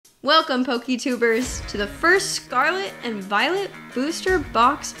Welcome, PokeTubers, to the first Scarlet and Violet Booster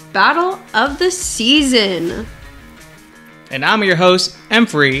Box Battle of the season. And I'm your host,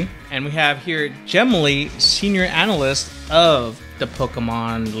 Emfree, and we have here Gemily, Senior Analyst of the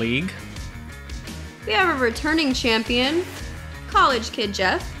Pokemon League. We have a returning champion, College Kid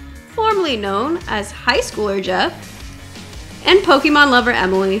Jeff, formerly known as High Schooler Jeff, and Pokemon Lover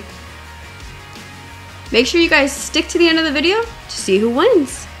Emily. Make sure you guys stick to the end of the video to see who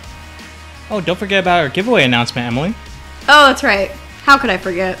wins. Oh, don't forget about our giveaway announcement, Emily. Oh, that's right. How could I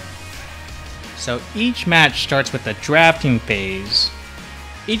forget? So each match starts with the drafting phase.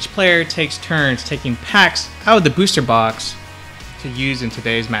 Each player takes turns taking packs out of the booster box to use in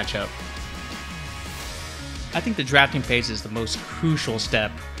today's matchup. I think the drafting phase is the most crucial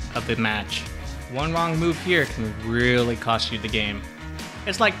step of the match. One wrong move here can really cost you the game.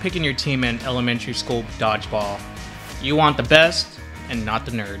 It's like picking your team in elementary school dodgeball. You want the best and not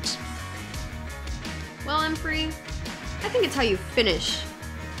the nerds. Well, Emfree, I think it's how you finish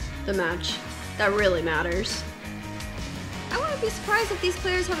the match that really matters. I wouldn't be surprised if these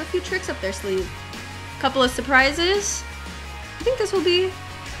players have a few tricks up their sleeve. A couple of surprises. I think this will be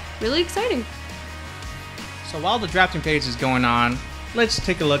really exciting. So while the drafting phase is going on, let's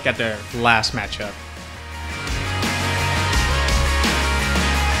take a look at their last matchup.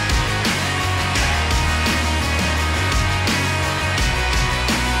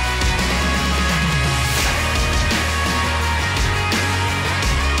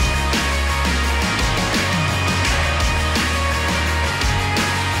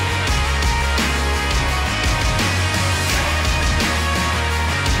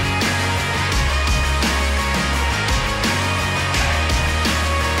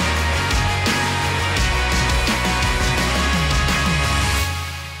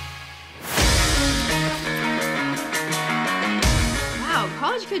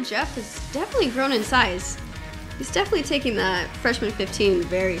 College Kid Jeff has definitely grown in size. He's definitely taking that freshman 15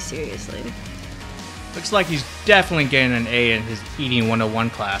 very seriously. Looks like he's definitely getting an A in his Eating 101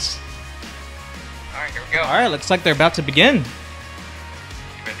 class. Alright, here we go. Alright, looks like they're about to begin.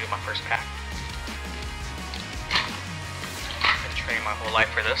 I'm gonna do my first pack. I've been training my whole life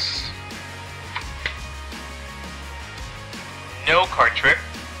for this. No card trick.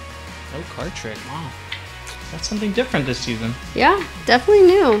 No card trick, wow. That's something different this season. Yeah, definitely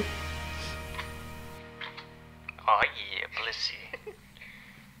new. Oh yeah, Blissey.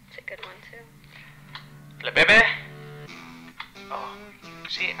 It's a good one too. Le Bebe. Oh,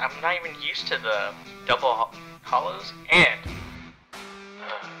 see, I'm not even used to the double hollows and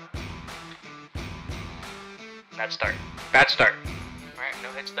bad start. Bad start. Alright, no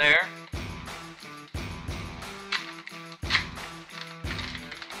hits there.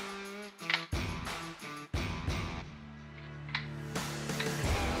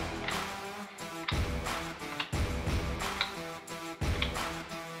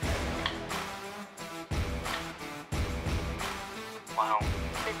 Wow.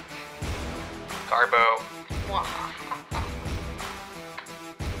 Garbo.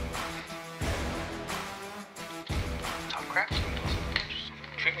 Top crap. Just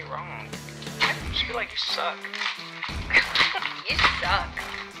treat me wrong. I just feel like you suck. You suck.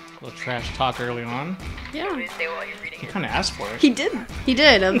 A little trash talk early on. Yeah. What do you say while you're reading You it? kind of asked for it. He did. He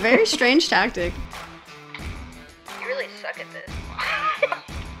did. A very strange tactic. You really suck at this.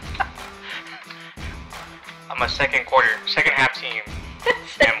 I'm a second half team.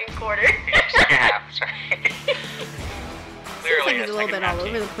 Second quarter. Yeah, second half, sorry. Seems like he's a little bit all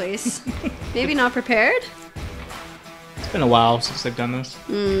over the place. Maybe not prepared? It's been a while since they've done this.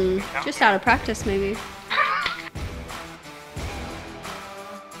 Just out of practice, maybe.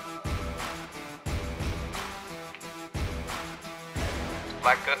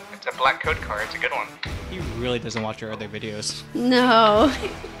 It's a black code card. It's a good one. He really doesn't watch our other videos. No,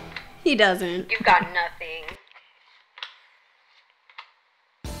 he doesn't. You've got nothing.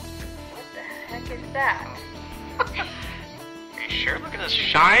 What the heck is that? Are you sure? Look at this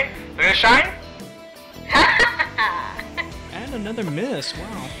shine. Look at this shine. And another miss,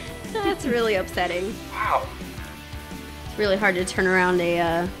 wow. That's really upsetting. Wow. It's really hard to turn around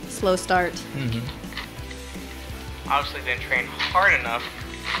a slow start. Obviously didn't train hard enough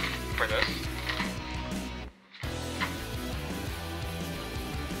for this.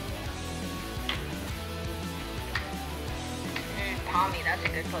 Tommy, that's a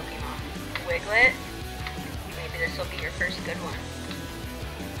good Pokemon. Wiglet, maybe this will be your first good one.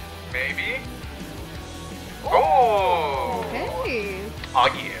 Maybe. Oh. Hey. Oh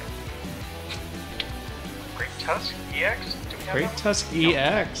yeah. Great Tusk EX. Do we have Great that? Tusk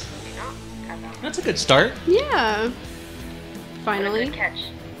EX. No, got that one. That's a good start. Yeah. What a Finally. good catch.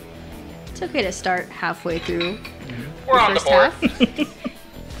 It's okay to start halfway through We're on the first board.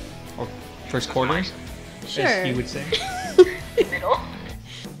 half. Or first quarter, Sure. as you would say. Middle.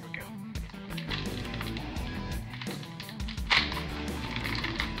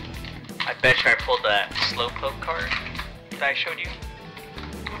 I bet you I pulled that Slowpoke card that I showed you.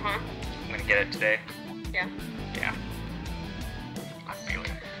 Mm-hmm. I'm gonna get it today. Yeah. Yeah. I feel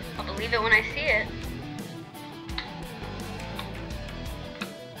it. I'll believe it when I see it.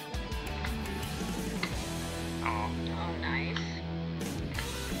 Oh. Oh, nice.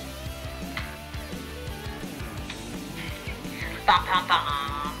 Bum, bum,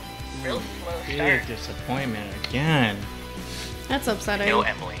 bum. Real slow start. Big disappointment again. That's upsetting. No,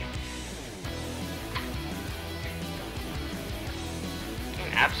 Emily.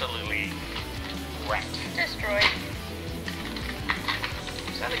 Absolutely wrecked. Destroyed.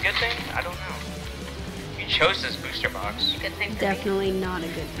 Is that a good thing? I don't know. You chose this booster box. Good thing for me. Definitely not a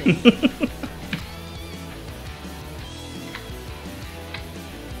good thing.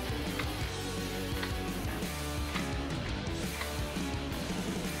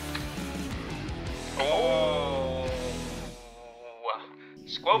 Oh.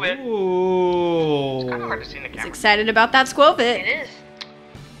 Squobit. It's kind of hard Ooh. to see in the He's camera. excited about that Squovit. It is.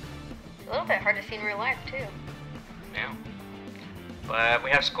 It's a little bit hard to see in real life, too. Yeah. But we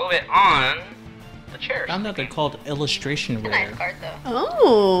have Squobit on the chairs. Found out they're called illustration It's a nice rare. card, though.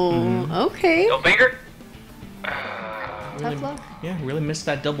 Oh, okay. Go finger. Tough luck. Yeah, really missed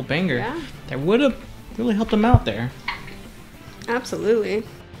that double banger. Yeah. That would have really helped him out there. Absolutely.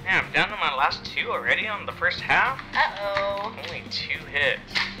 Yeah, I'm down to my last two already on the first half. Uh-oh. Only 2 hits.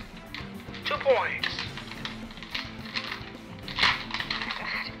 2 points.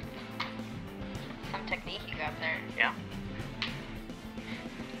 God. Some technique you got there. Yeah.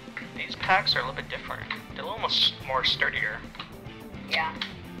 These packs are a little bit different. They're a little more sturdier. Yeah.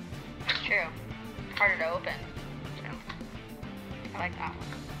 It's true. Harder to open. Yeah. I like that one.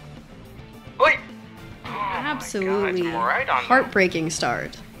 Wait! Oh my God, Absolutely it's right on heartbreaking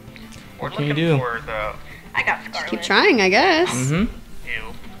start. We're What can you looking do? for the I got Scarlet. Keep trying, I guess. Mm-hmm.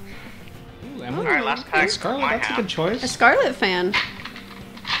 ew. Ooh, Emily. Alright, last pack. Scarlet, my that's a half. good A choice. Scarlet fan.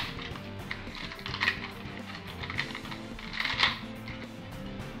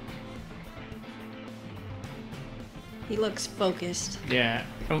 He looks focused. Yeah.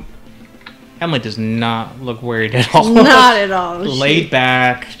 Emily does not look worried at all. Not at all. Laid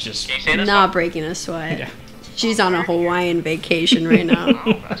back, just. Can you say this Not breaking a sweat. Yeah. She's on a Hawaiian vacation right now. one?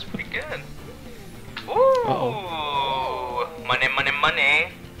 Oh, that's pretty good. Ooh. Money, money, money.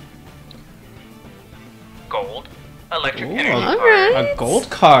 Gold. Electric Ooh, energy all card. right. A gold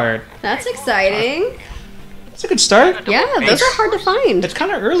card. That's exciting. That's a good start. Yeah, those are hard to find. It's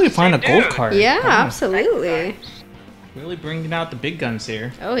kind of early to find a gold Dude. card. Yeah, Wow. absolutely. Really bringing out the big guns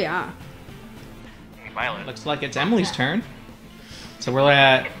here. Oh yeah. Violet. Looks like it's Emily's turn. So we're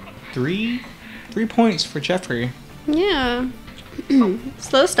at three points for Jeffrey. Yeah.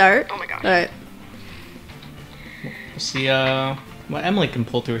 Slow start. Oh my gosh. But We'll see what Emily can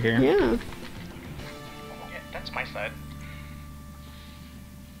pull through here. yeah. Yeah, that's my side.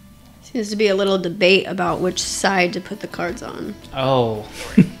 Seems to be a little debate about which side to put the cards on. Oh.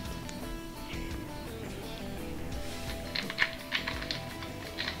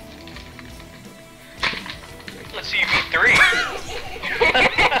 Let's see you beat 3.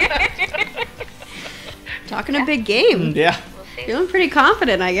 Talking a big game. Yeah. We'll see. Feeling pretty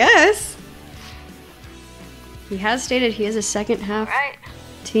confident, I guess. He has stated he is a second half Right.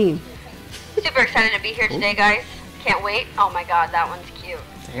 team. Super excited to be here today, guys. Can't wait. Oh my god, that one's cute.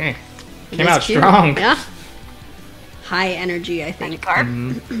 Dang. It Came is out cute. strong. Yeah. High energy, I Nice think. card.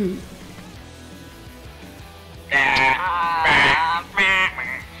 Mhm.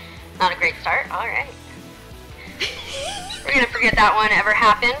 Not a great start. All right. We're gonna forget that one ever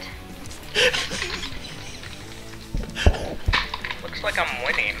happened. Looks like I'm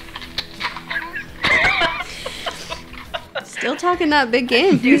winning. Still talking that big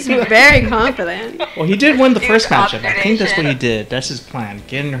game. He's very confident. Well, he did win the Dude, first matchup. I think that's what he observation. did. That's his plan.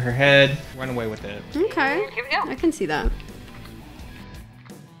 Get in her head, run away with it. Okay. Here we go. I can see that.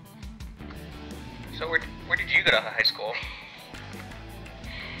 So where did you go to high school?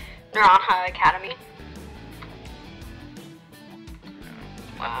 Neuron High Academy.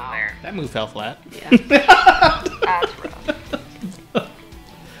 Wow. There. That move fell flat. Yeah. That's rough.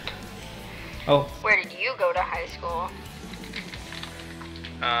 Oh, Where did you go to high school?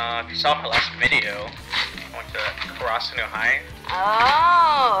 If you saw my last video, I went to Karasuno High.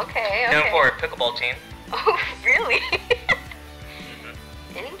 Oh, okay, Known okay. for a pickleball team. Oh, really?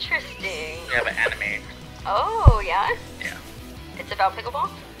 Interesting. We have an anime. Oh, yeah? Yeah. It's about pickleball?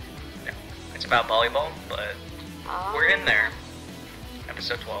 Yeah. It's about volleyball, but we're in there.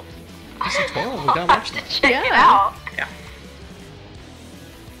 Episode 12. Episode 12, we gotta watch that. Check it Yeah. out. Yeah.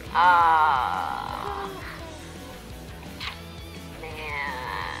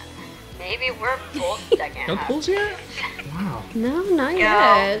 Man. Maybe we're both second. No pulls yet? Wow. No, not Go.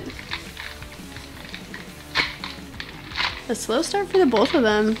 yet. A slow start for the both of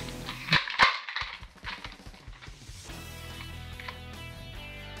them.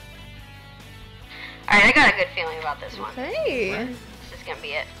 Alright, I got a good feeling about this one. Okay. This is gonna be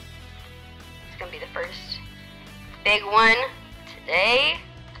it. It's gonna be the first big one today.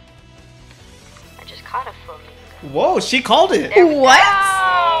 I just caught a flamingo. Whoa, she called it. There we What? go.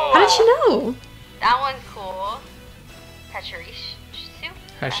 How did she know? That one's cool. Pacharishu.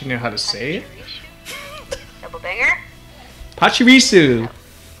 How'd she know how to say it? Double banger. Pachirisu.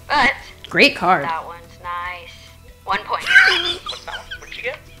 But Great card. that one's nice. 1 point. What's that one? What'd you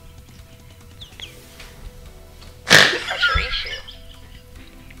get? Pacharishu.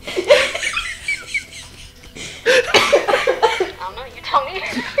 I don't know, you tell me.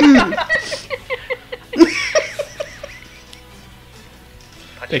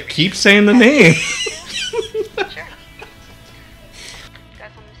 They keep saying the name. Sure.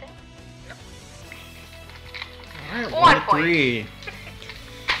 Got something to say? Alright, 1 point. 3.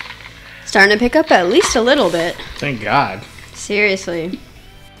 Starting to pick up at least a little bit. Thank God. Seriously.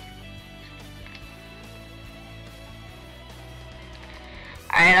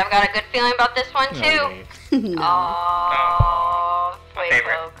 Alright, I've got a good feeling about this one too. No way. No. Oh, My wait,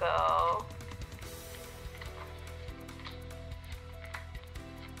 favorite. Loco.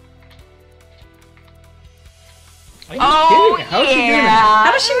 Are you Oh, kidding? How's she doing that? yeah.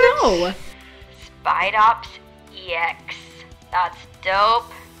 How does she know? Spidops EX. That's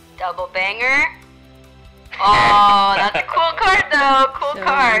dope. Double banger. Oh, that's a cool card though. Cool So,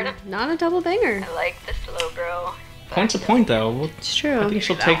 card. Not a double banger. I like the slow bro. Point's a point, though. It's I true. think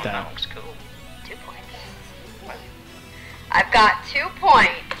she'll That take one, that. looks cool. 2 points. I've got 2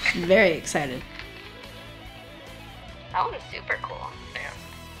 points. Very excited. That one's super cool. Damn.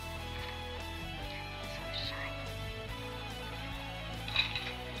 So shiny.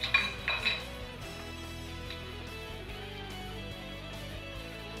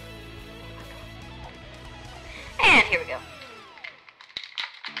 And here we go.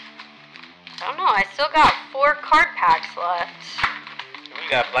 I don't know, I still got 4 card packs left. You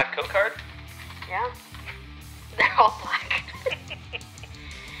got a black code card? Yeah. They're all black.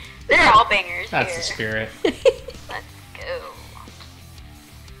 They're all bangers That's here. the spirit. Let's go.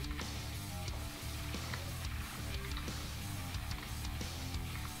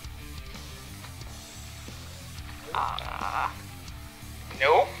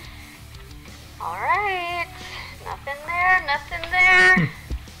 Nope. Alright. Nothing there, nothing there.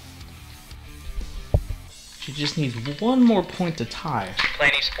 She just needs one more point to tie. Play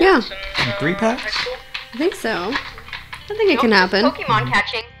any Yeah. sports in 3 packs? high school? I think so. I think it can Nope, happen. just Pokemon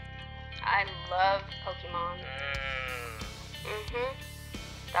catching. I love Pokemon. Mm,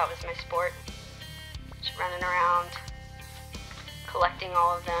 That was my sport. Just running around, collecting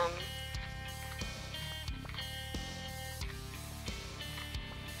all of them.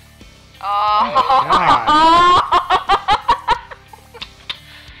 Oh,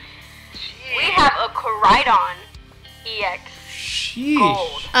 we have a Koraidon EX Sheesh.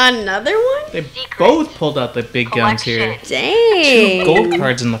 Gold. Another one? They Secret both pulled out the big guns here. collection. 2 Dang. gold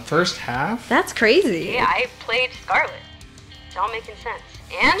cards in the first half. That's crazy. Yeah, I played Scarlet. It's all making sense.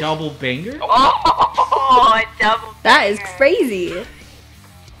 And Double banger. oh, a double. That is banger. crazy.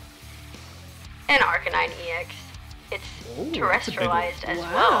 An Arcanine EX. It's Ooh, that's a big one. terrestrialized as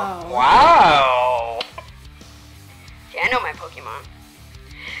well. Wow. wow. See, I know my Pokemon.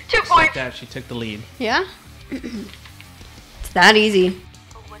 2 Just like points. that, she took the lead. Yeah? It's that easy.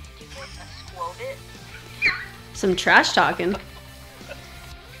 Oh, what did you get? A Squovit? Some trash talking.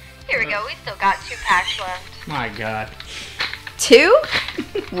 Here we go. We still got 2 packs left. My God. 2?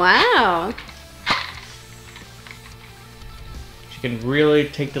 Wow. She can really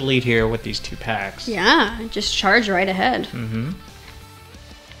take the lead here with these 2 packs. Yeah, just charge right ahead. Mm-hmm. And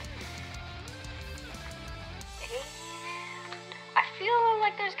I feel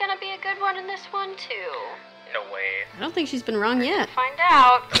like there's gonna be a good one in this one too. No way. I don't think she's been wrong yet. Find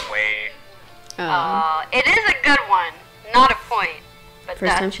out. No way. It is a good one. Not a point. But First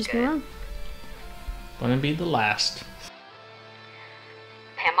that's time she's good. been wrong. Gonna be the last.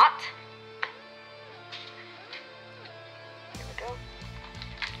 Pamot. Here we go.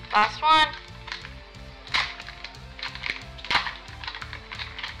 Last one.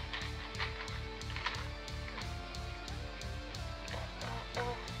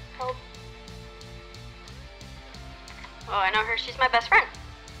 Help. Oh, I know her. She's my best friend.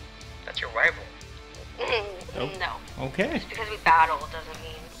 That's your rival. No. Okay. Just because we battle doesn't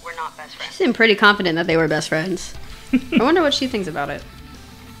mean we're not best She friends. seemed pretty confident that they were best friends. I wonder what she thinks about it.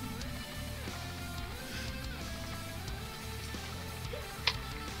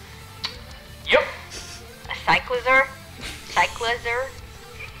 Yep. A cyclizer? Cyclizer?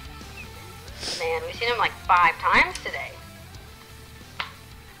 Man, we've seen him like 5 times today.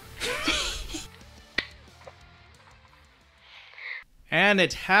 And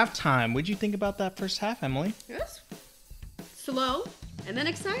it's halftime. What'd you think about that first half, Emily? Yes. Slow and then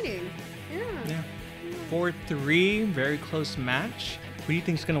exciting. Yeah. 4-3, very close match. Who do you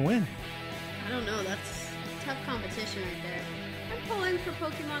think's gonna win? I don't know. That's tough competition right there. I'm pulling for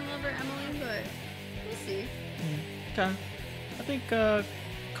Pokemon lover Emily, but we'll see. Okay. I think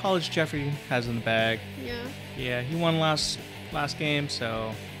College Jeffrey has in the bag. Yeah. Yeah, he won last game,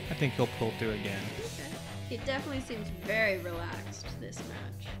 so I think he'll pull through again. Okay. He definitely seems very relaxed this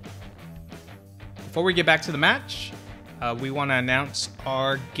match. Before we get back to the match, we want to announce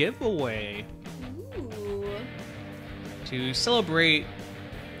our giveaway. Ooh. To celebrate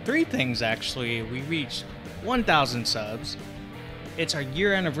 3 things, actually. We reached 1,000 subs. It's our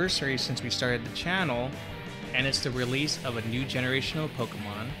year anniversary since we started the channel, and it's the release of a new generation of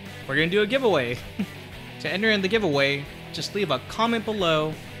Pokemon. We're going to do a giveaway. To enter in the giveaway, just leave a comment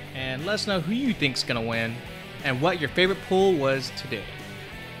below and let us know who you think's going to win and what your favorite pull was today.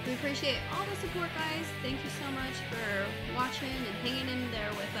 We appreciate all the support, guys. Thank you so much for watching and hanging in there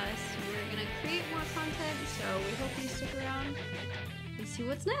with us. We're going to create more content, so we hope you stick around and see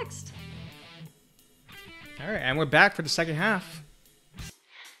what's next. All right, and we're back for the second half.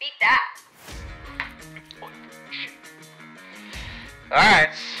 Beat that. Alright,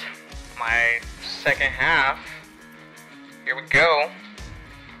 my second half. Here we go.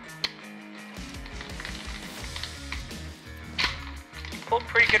 Pulled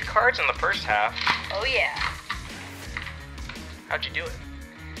pretty good cards in the first half. Oh yeah. How'd you do it?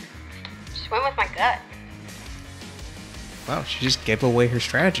 Just went with my gut. Wow, she just gave away her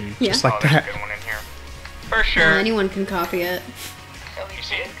strategy, Yeah. just like Oh, there's a that. good one in here. For sure. Well, anyone can copy it. So we You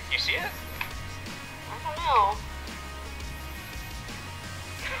see it? think. You see it? I don't know.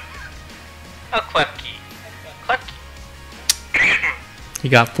 A Klefki. Klefki. He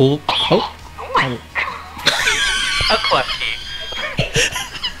got full. Oh, Oh my A Klefki.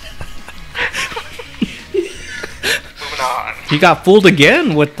 Moving on. he got fooled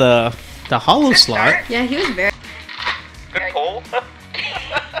again with the hollow slot. start? Yeah, he was very... Good pull. Just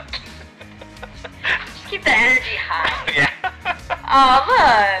keep the energy high. Yeah. Oh,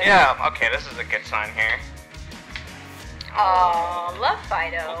 look. Yeah, okay, this is a good sign here. Oh, love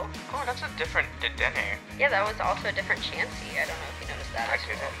Fido. Oh, that's a different Dedenne. Yeah, that was also a different Chansey. I don't know if you noticed that I as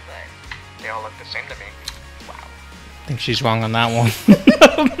well, didn't. but... They all look the same to me. Wow. I think she's wrong on that one.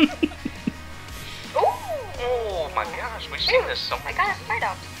 Ooh! Oh my gosh, we've seen this so I many got times. a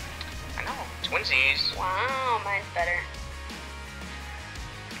Spidops. I know. Twinsies. Wow, mine's better.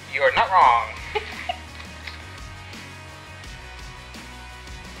 You are not wrong.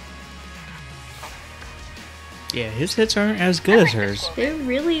 Yeah, his hits aren't as good as hers. They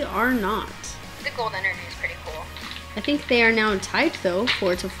really are not. The gold energy is pretty cool. I think they are now tied, though,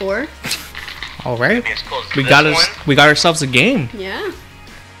 4-4. All right, Be as cool as we this got one. us. We got ourselves a game. Yeah.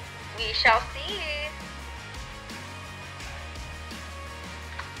 We shall see.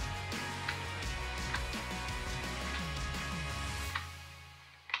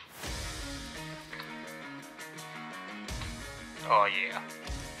 Oh yeah.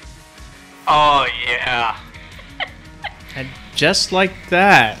 Oh yeah. And just like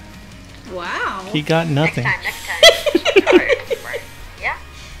that, Wow. he got nothing. Next time. Right. Yeah.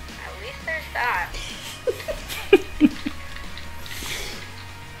 At least there's that.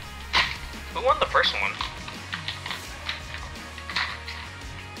 Who won the first one?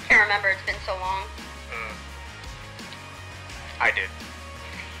 Can't remember. It's been so long. I did.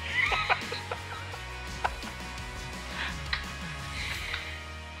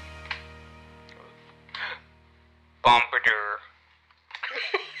 Bombardier.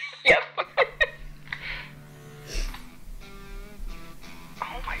 Yep.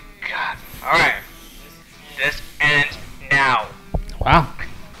 Oh my god. Alright. This ends now. Wow,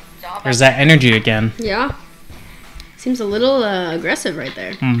 It's all about there's that energy again. Yeah. Seems a little aggressive right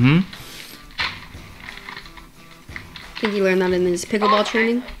there. Mm-hmm. Think you learned that in his pickleball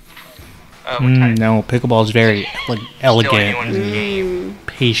training? We're tied. No, pickleball's very elegant anyone's and game.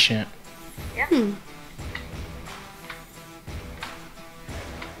 patient. Yeah.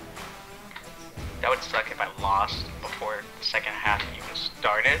 That would suck if I lost before the second half even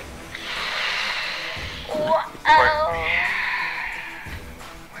started. I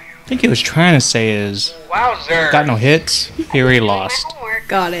think he was trying to say is Wowzer. got no hits. He already lost. My homework.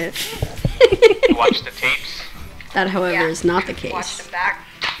 Got it. Watch the tapes. That, however, Yeah. is not the Watched case. them back.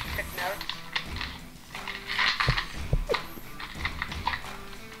 Took notes.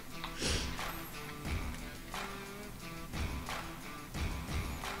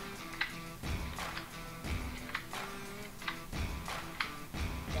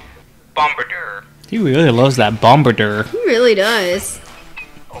 Bombardier. He really loves that bombardier. He really does.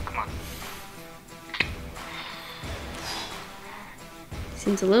 Oh, come on.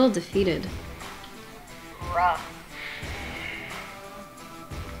 Seems a little defeated. Rough.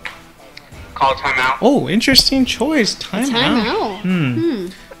 Call timeout. Oh, interesting choice. Time out.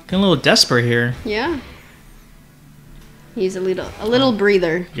 Timeout. Getting a little desperate here. Yeah. He's a little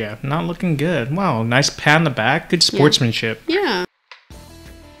breather. Yeah, not looking good. Wow, nice pat in the back. Good sportsmanship. Yeah.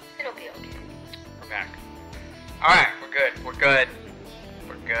 It'll be okay. We're back. Alright, we're good. We're good.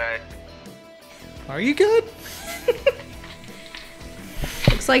 We're good. Are you good?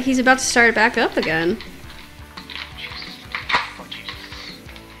 Looks like he's about to start back up again. Jesus. Oh, Jesus.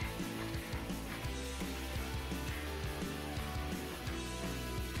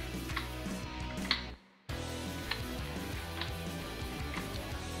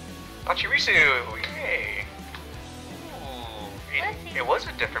 Pachirisu! Yay! Ooh, it was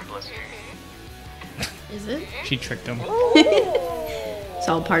a different blizzard. Is it? She tricked him. It's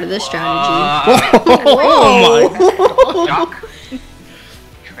all part of the strategy. Oh my! Doc.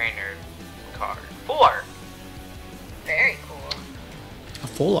 Trainer card. 4. Very cool. A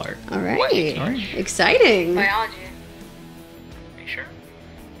full art. All right. All right. Exciting. Biology. Are you sure?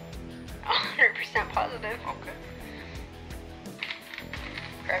 100% positive. Okay.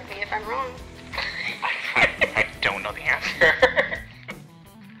 Correct me if I'm wrong. I don't know the answer.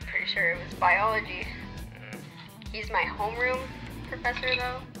 Pretty sure it was biology. He's my homeroom professor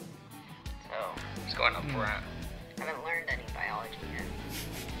though. So, It's going up for it. I haven't learned any biology yet.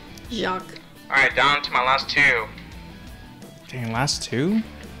 Jacques. Alright, down to my last 2. Dang, last two?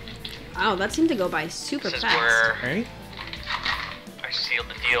 Wow, that seemed to go by super This is fast. where Right? I sealed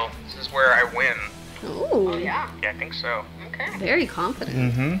the deal. This is where I win. Ooh. Oh yeah. Yeah, I think so. Okay. Very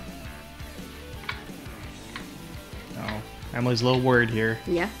confident. Mm-hmm. Oh, Emily's a little worried here.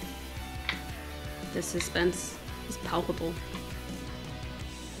 Yeah. The suspense is palpable.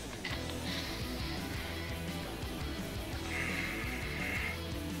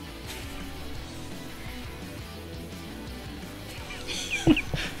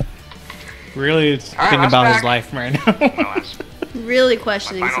 Really, it's All right, thinking last about his back. life right My now. last. Really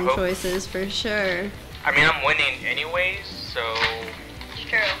questioning My final some hope. choices for sure. I mean, I'm winning anyways, so It's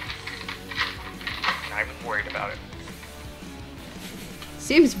true. I'm not even worried about it.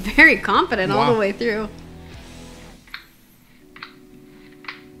 Seems very confident all Wow. the way through.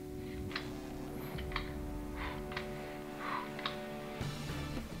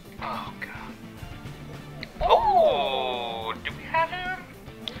 Oh, God. Oh, do we have him?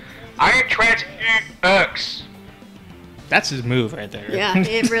 Iron Trance X. That's his move right there. Yeah,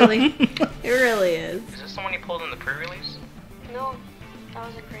 it really is. Is this the one you pulled in the pre-release? No, that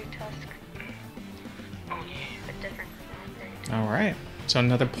was a great tusk. Oh, yeah. But different. All right. So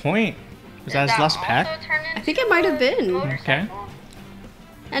another point. Was that his last pack? I think it might have been. Okay.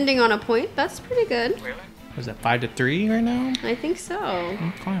 Ending on a point, that's pretty good. Really? Was that 5-3 right now? I think so. Okay.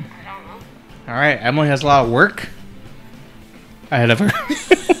 I don't know. All right. Emily has a lot of work ahead of her.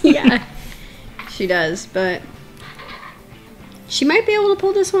 Yeah, she does, but she might be able to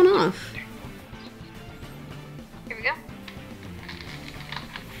pull this one off. Here we go.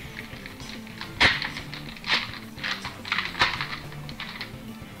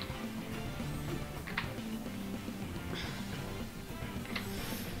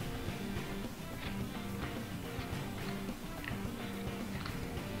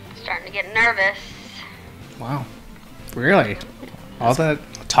 Starting to get nervous. Wow. Really? All that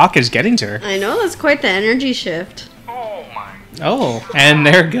talk is getting to her. I know, that's quite the energy shift. Oh, my. Oh, and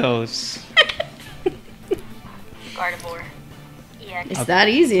there goes. Gardevoir. EX. It's that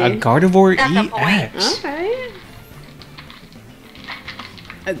easy. A Gardevoir That's a point. EX. Okay.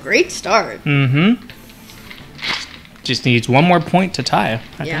 A great start. Mm-hmm. Just needs one more point to tie. I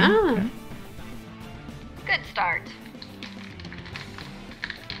think. Yeah. Good start.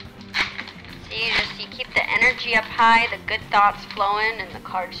 So you keep the energy up high, the good thoughts flowing, and the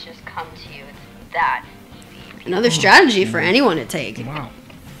cards just come to you. It's that easy. Another strategy for anyone to take. Wow.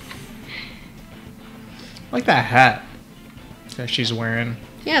 I like that hat that she's wearing.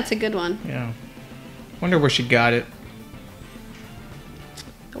 Yeah, it's a good one. Yeah. Wonder where she got it.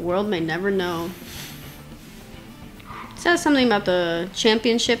 The world may never know. says something about the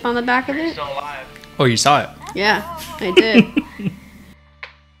championship on the back of it. Still alive. Oh, you saw it. Yeah, I did.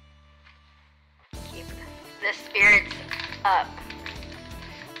 Keep the spirits up.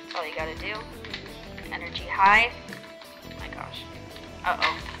 That's all you gotta do. Energy high. Oh my gosh.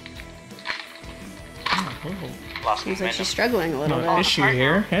 Uh-oh. Lost Seems like momentum. she's struggling a little No bit. issue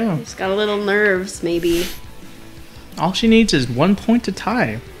here. Yeah. She's got a little nerves, maybe. All she needs is 1 point to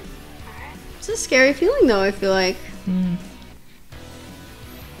tie. It's a scary feeling, though, I feel like.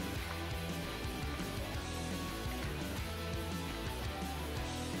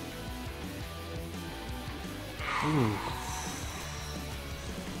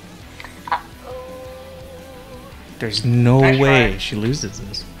 There's no Nice way try. she loses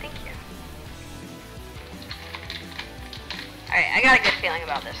this. Thank you. Alright, I got a good feeling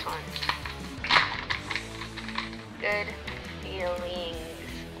about this one. Good feelings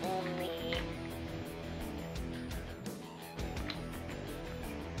only.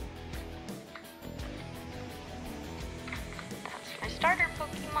 That's my starter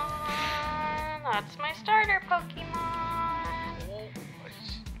Pokemon. That's my starter Pokemon.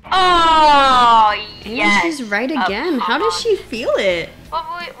 Oh, And yes. she's right a again. How does Pokemon. she feel it?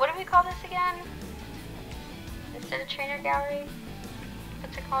 What do we call this again? Instead of trainer gallery?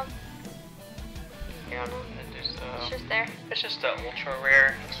 What's it called? You don't know? It's just there. It's just an ultra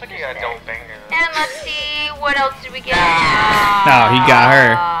rare. Looks like you got a double banger. And let's see, what else did we get? Oh, he got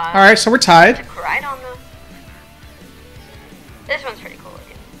her. All right, so we're tied. It's a Koraidon though. This one's pretty cool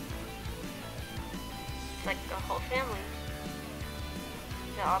looking. It's like a whole family.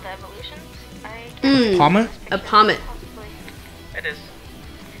 Is that all the evolutions? I can't Palmet? A Palmet. possibly. It is.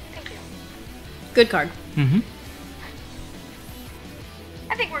 Thank you. Good card. Mm-hmm.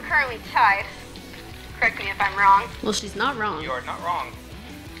 I think we're currently tied. Correct me if I'm wrong. Well, she's not wrong. You are not wrong.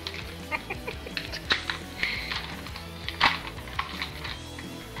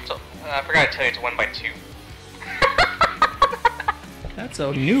 So, I forgot to tell you, it's 1 by 2. That's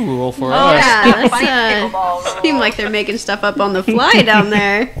a new rule for Oh, us. yeah, Funny that's pickleball rule. seem like they're making stuff up on the fly down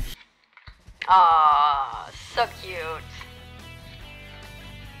there. Aw, so cute.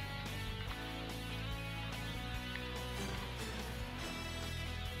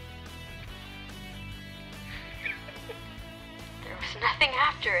 There was nothing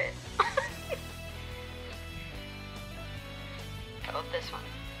after it. Oh, this one.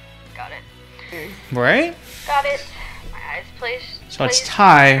 Got it. Right? Got it. My eyes placed. So it's plays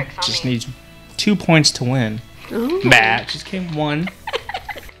tie. tricks on Just me. needs 2 points to win. Oh. Bah, just came 1.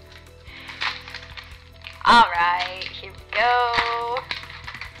 Alright, here we go.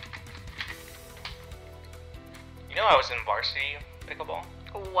 You know I was in varsity pickleball?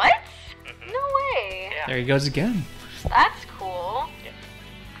 What? Mhm. No way. Yeah. There he goes again. That's cool. Yeah.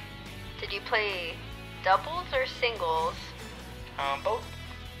 Did you play doubles or singles? Both.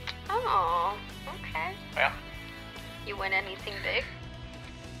 Oh, okay. Well, You win anything big?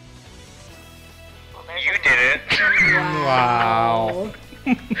 Well, there's you a- did it. Wow.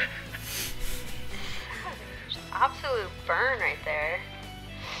 Absolute burn right there.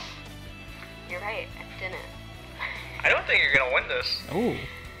 You're right, I didn't. I don't think you're gonna win this. Oh.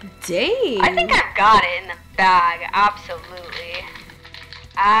 Dang. I think I've got it in the bag, absolutely.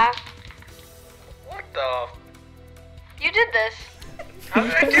 What the? You did this. How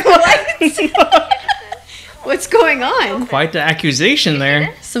did I do that? You did this. What's going on? Quite the accusation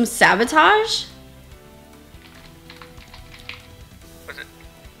there. Some sabotage? Was it?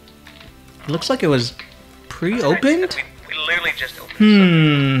 It looks like it was pre-opened. We literally just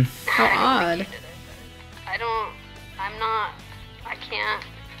opened How odd. I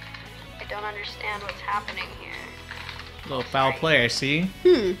don't understand what's happening here. Little foul play, I see.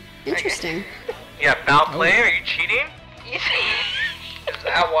 Interesting. Yeah, foul play? Are you cheating? You think Is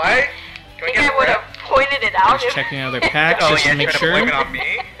that why? Can we get I a would have rep? pointed it out? Just checking out their packs Oh, just yeah, to make trying to blame it sure. on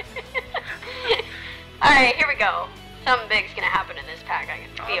me? Alright, here we go. Something big's gonna happen in this pack, I can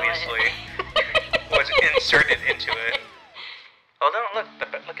feel Obviously. it. Was inserted into it. Oh, no,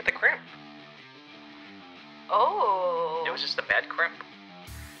 look at the crimp. Oh. It was just a bad crimp.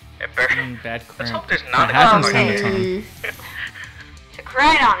 It burned. Bad Let's crimp. hope there's not That a happens good time one. to time. Mm. To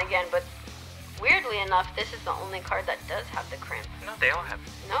Koraidon again, but weirdly enough, this is the only card that does have the crimp. No, they all have.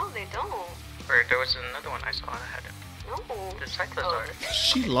 No, they don't. Or there was another one I saw that had it. No. The Cyclist Oh, art.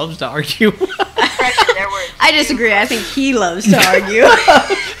 She loves to argue. Correction, there were I disagree. I think he loves to argue.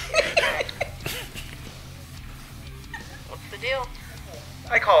 What's the deal?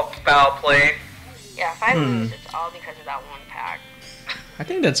 I call foul play. Yeah, if I lose, it's all because of that one pack. I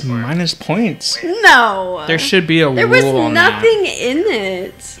think that's minus points. No. There should be a There rule was on nothing in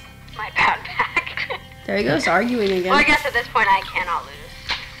it. My bad pack. There he goes, arguing again. Well, I guess at this point I cannot lose,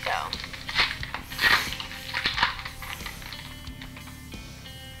 so.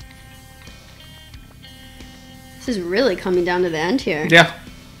 This is really coming down to the end here. Yeah.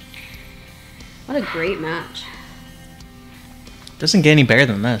 What a great match. Doesn't get any better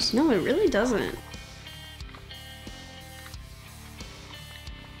than this. No, it really doesn't.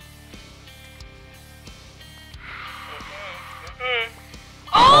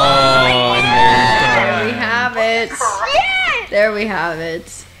 There we have it. Yes! There we have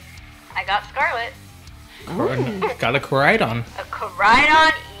it. I got Scarlet. Oh. Got a Koraidon. A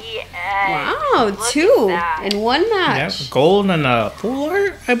Koraidon EX. Wow, Look at 2 that. in one Yeah, match. gold and a full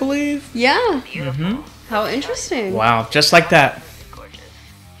art, I believe. Yeah. Beautiful. How interesting. Wow, just like that. Gorgeous.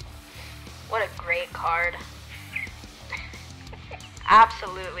 What a great card.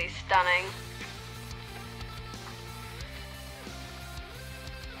 Absolutely stunning.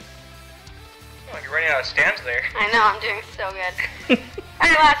 Oh, you're running out of stands there. I know, I'm doing so good.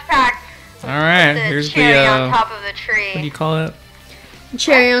 Alright, last pack. All right, The here's cherry the on top of the tree. what do you call it?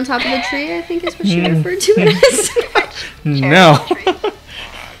 Cherry on top of the tree, I think is what she referred to it as. No.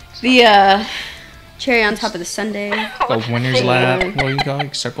 The cherry on top of the sundae. The winner's lap. What do you call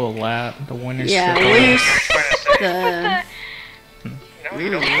it? Circle lap. The winner's Yeah, circle. winners. Trying to say. The No, you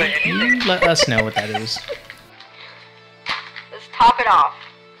don't say anything. You let us know what that is. Let's top it off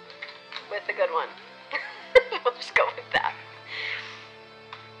with a good one. We'll just go with that.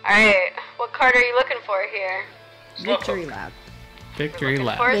 Alright, what card are you looking for here? victory lap. Victory Looking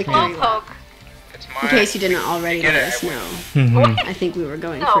lap. for a Victory Slowpoke. lap. It's In mine. case you didn't already Get let it, us I know. Mhm. I think we were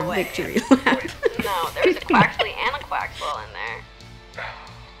going No for way. victory lap. No, there's a Quaxley and a Quaxwell in there.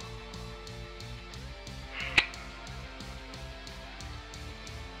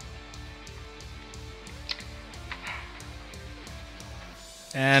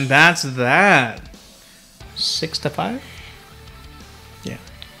 And that's that. 6-5. Yeah.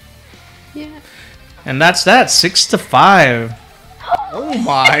 Yeah. And that's that. 6-5. Oh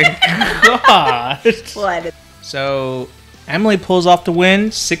my god. What? So Emily pulls off the win,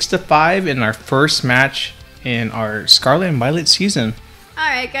 6-5 in our first match in our Scarlet and Violet season.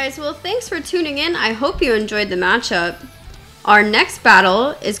 Alright, guys. Well, thanks for tuning in. I hope you enjoyed the matchup. Our next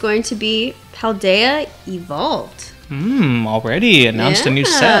battle is going to be Paldea Evolved. Already announced a new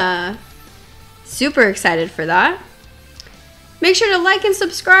set. Yeah. Super excited for that. Make sure to like and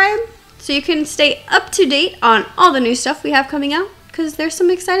subscribe so you can stay up to date on all the new stuff we have coming out, because there's some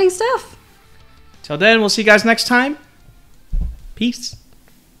exciting stuff. Till then, we'll see you guys next time. Peace.